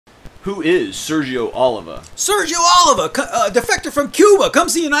Who is Sergio Oliva? Sergio Oliva, defector from Cuba,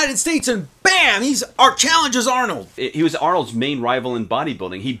 comes to the United States and bam, challenges Arnold. He was Arnold's main rival in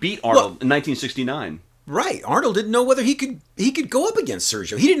bodybuilding. He beat Arnold in 1969. Right. Arnold didn't know whether he could go up against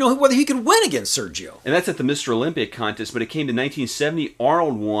Sergio. He didn't know whether he could win against Sergio. And that's at the Mr Olympia Contest, but it came to 1970.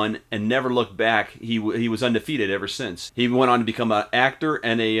 Arnold won and never looked back. He was undefeated ever since. He went on to become an actor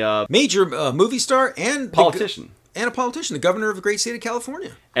and a major movie star and politician. And a politician, the governor of the great state of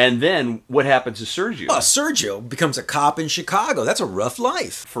California. And then what happens to Sergio? Sergio becomes a cop in Chicago. That's a rough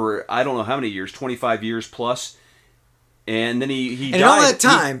life. For I don't know how many years, 25 years plus. And then he and died. All that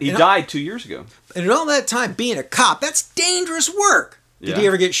time, he died 2 years ago. And in all that time, being a cop, that's dangerous work. Did Yeah. he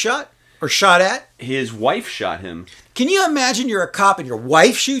ever get shot or shot at? His wife shot him. Can you imagine you're a cop and your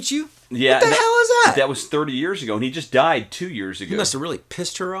wife shoots you? Yeah. What the hell is that? That was 30 years ago, and he just died 2 years ago. He must have really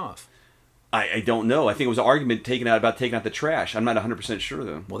pissed her off. I don't know. I think it was an argument about taking out the trash. I'm not 100% sure,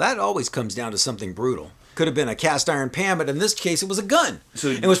 though. Well, that always comes down to something brutal. Could have been a cast iron pan, but in this case, it was a gun. So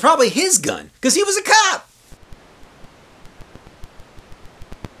it was probably his gun, because he was a cop.